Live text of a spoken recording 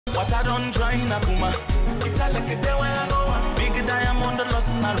What I don't try in a kuma. It's a like a day when I know one. Big diamond lost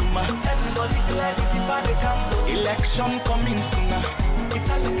in a room. Everybody glad it's the party camp. Election coming sooner. It's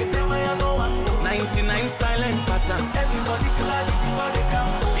a like a day when I know one. 99 style and pattern. Everybody glad it's the party camp.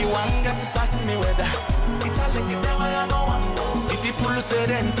 You want get to pass me weather. It's a like a day when I know one. The people say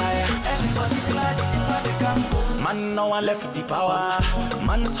the entire. Everybody glad it's the party camp. Man, no one left the power.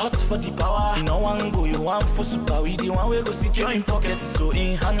 Man's hot for the power. No one go, you want for super. We the one we go secure in pockets. So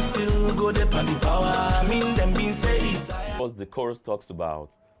in hand still go dep on the power. I mean them being say it. What the chorus talks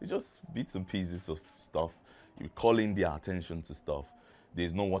about, it's just bits and pieces of stuff. You're calling their attention to stuff.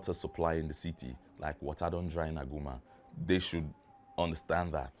 There's no water supply in the city, like water don't dry in Aguma. They should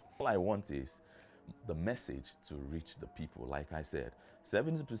understand that. All I want is the message to reach the people. Like I said,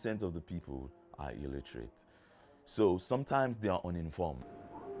 70% of the people are illiterate. So sometimes they are uninformed.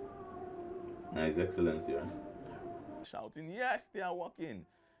 Now His Excellency, right? Shouting, yes, they are working.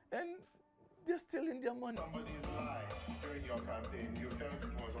 And they're stealing their money. Somebody's lie during your campaign, you felt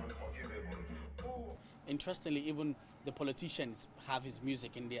it was unforgivable. Interestingly, even the politicians have his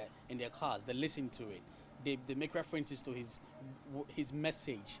music in their cars. They listen to it. They make references to his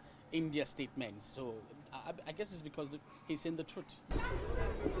message in their statements. So I guess it's because he's saying the truth.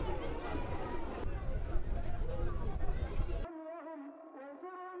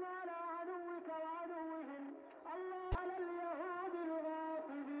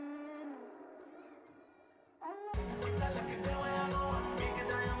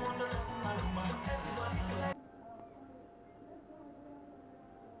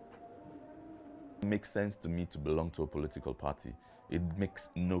 It makes sense to me to belong to a political party. It makes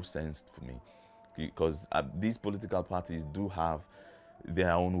no sense for me because these political parties do have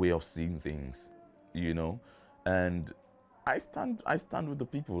their own way of seeing things, you know, and I stand with the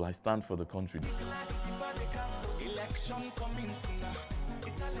people. I stand for the country.